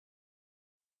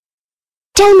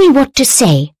Tell me what to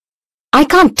say. I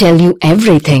can't tell you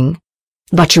everything,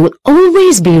 but you will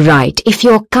always be right if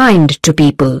you're kind to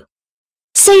people.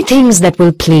 Say things that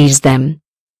will please them.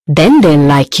 Then they'll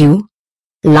like you.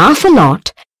 Laugh a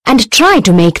lot and try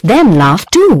to make them laugh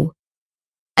too.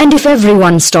 And if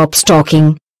everyone stops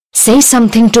talking, say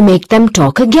something to make them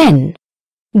talk again.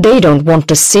 They don't want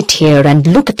to sit here and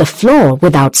look at the floor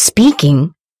without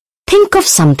speaking. Think of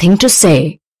something to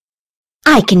say.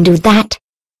 I can do that.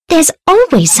 There's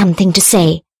always something to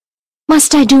say.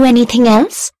 Must I do anything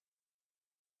else?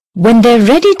 When they're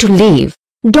ready to leave,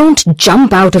 don't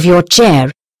jump out of your chair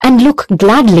and look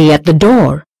gladly at the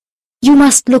door. You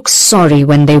must look sorry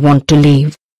when they want to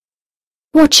leave.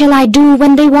 What shall I do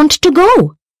when they want to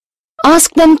go?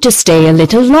 Ask them to stay a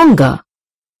little longer.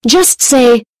 Just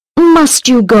say, "Must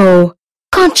you go?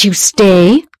 Can't you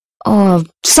stay?" or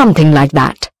something like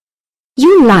that.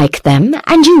 You like them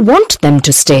and you want them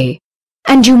to stay,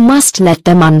 and you must let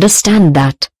them understand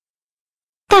that.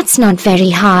 That's not very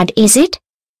hard, is it?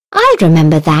 I'll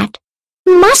remember that.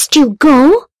 Must you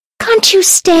go? Can't you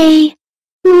stay?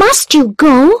 Must you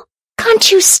go?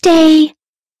 Can't you stay?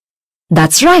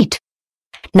 That's right.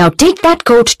 Now take that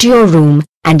coat to your room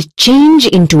and change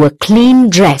into a clean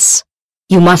dress.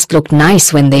 You must look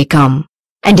nice when they come.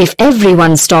 And if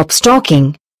everyone stops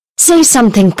talking, say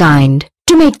something kind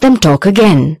to make them talk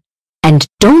again. And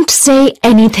don't say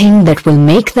anything that will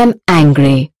make them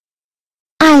angry.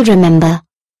 I'll remember.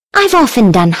 I've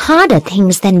often done harder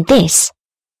things than this.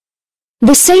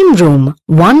 The same room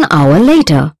 1 hour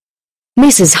later.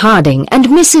 Mrs. Harding and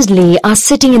Mrs. Lee are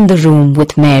sitting in the room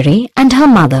with Mary and her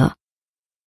mother.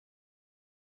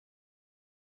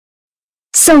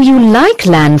 So you like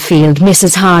Llanfield,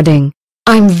 Mrs. Harding?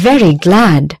 I'm very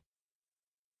glad.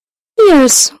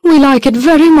 Yes, we like it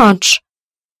very much.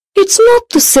 It's not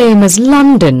the same as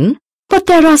London, but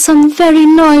there are some very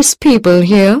nice people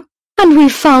here, and we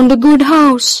found a good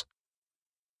house.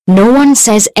 No one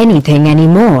says anything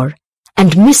anymore,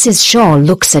 and Mrs. Shaw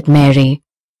looks at Mary.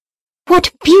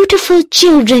 What beautiful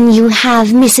children you have,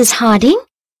 Mrs. Harding.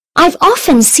 I've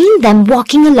often seen them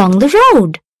walking along the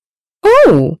road.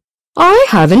 Oh, I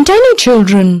haven't any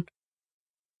children.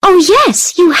 Oh,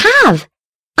 yes, you have.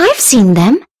 I've seen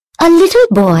them, a little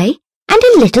boy and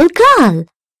a little girl.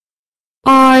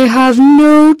 I have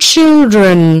no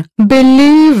children,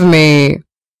 believe me.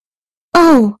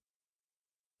 Oh.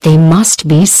 They must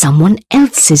be someone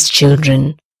else's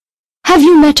children. Have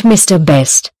you met Mr.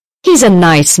 Best? He's a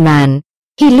nice man.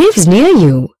 He lives near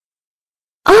you.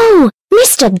 Oh,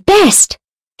 Mr. Best.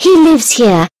 He lives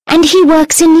here and he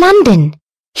works in London.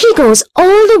 He goes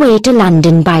all the way to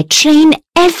London by train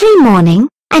every morning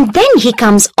and then he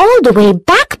comes all the way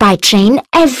back by train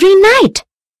every night.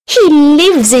 He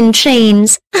lives in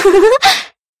trains.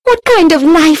 What kind of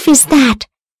life is that?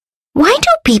 Why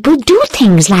do people do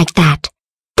things like that?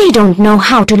 They don't know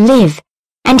how to live.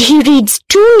 And he reads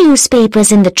 2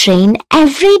 newspapers in the train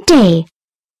every day.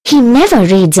 He never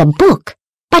reads a book,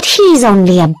 but he's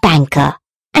only a banker,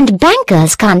 and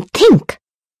bankers can't think.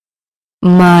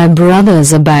 My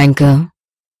brother's a banker.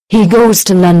 He goes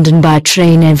to London by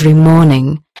train every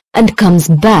morning and comes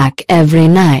back every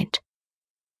night.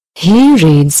 He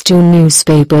reads 2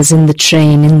 newspapers in the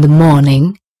train in the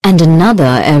morning and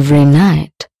another every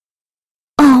night.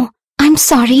 Oh, I'm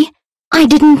sorry. I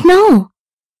didn't know.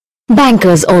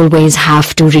 Bankers always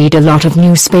have to read a lot of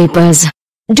newspapers.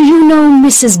 Do you know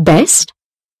Mrs. Best?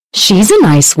 She's a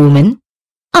nice woman.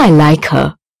 I like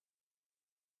her.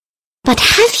 But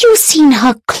have you seen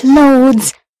her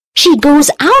clothes? She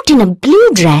goes out in a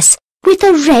blue dress with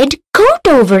a red coat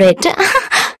over it.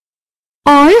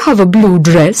 I have a blue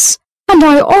dress, and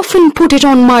I often put it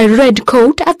on my red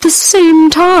coat at the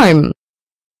same time.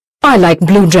 I like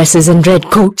blue dresses and red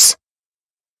coats.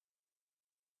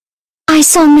 I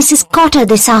saw Mrs. Cotter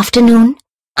this afternoon.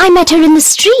 I met her in the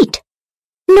street.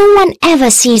 No one ever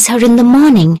sees her in the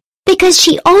morning because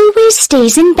she always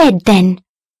stays in bed then.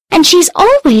 And she's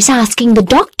always asking the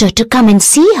doctor to come and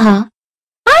see her.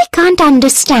 I can't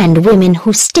understand women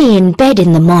who stay in bed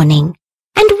in the morning.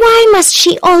 And why must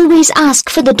she always ask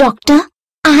for the doctor?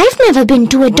 I've never been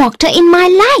to a doctor in my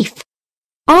life.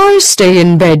 I stay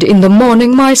in bed in the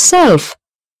morning myself.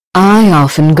 I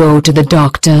often go to the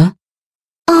doctor.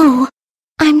 Oh,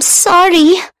 I'm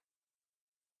sorry.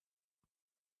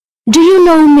 Do you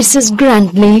know Mrs.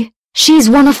 Grantley? She's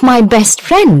one of my best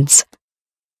friends.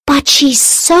 But she's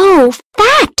so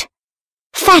fat.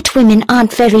 Fat women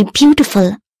aren't very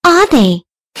beautiful, are they?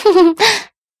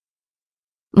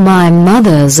 My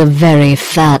mother's a very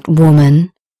fat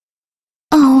woman.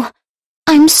 Oh,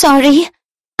 I'm sorry.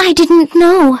 I didn't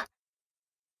know.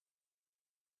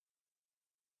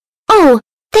 Oh,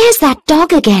 There's that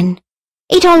dog again.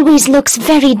 It always looks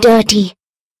very dirty.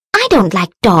 I don't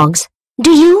like dogs.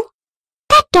 Do you?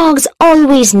 That dog's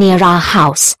always near our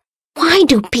house. Why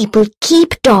do people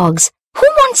keep dogs? Who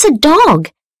wants a dog?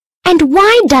 And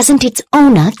why doesn't its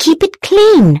owner keep it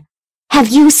clean? Have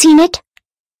you seen it?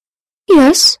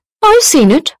 Yes, I've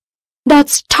seen it.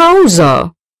 That's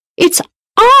Towser. It's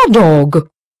our dog.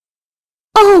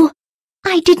 Oh,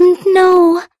 I didn't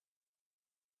know.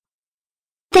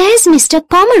 There's Mr.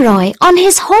 Pomeroy on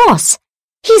his horse.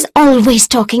 He's always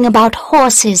talking about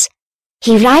horses.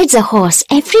 He rides a horse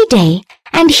every day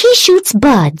and he shoots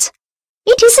birds.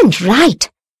 It isn't right.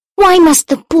 Why must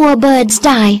the poor birds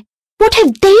die? What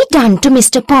have they done to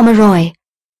Mr. Pomeroy?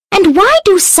 And why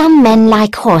do some men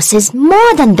like horses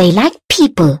more than they like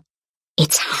people?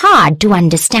 It's hard to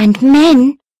understand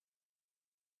men.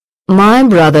 My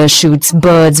brother shoots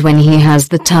birds when he has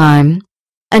the time,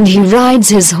 and he rides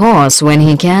his horse when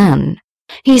he can.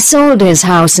 He sold his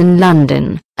house in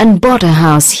London and bought a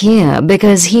house here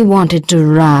because he wanted to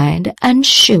ride and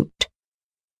shoot.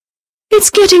 It's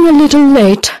getting a little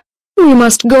late. We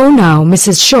must go now,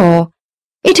 Mrs. Shaw.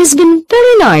 It has been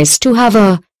very nice to have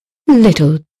a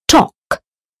little talk.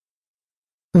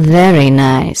 Very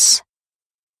nice.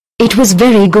 It was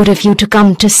very good of you to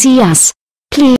come to see us.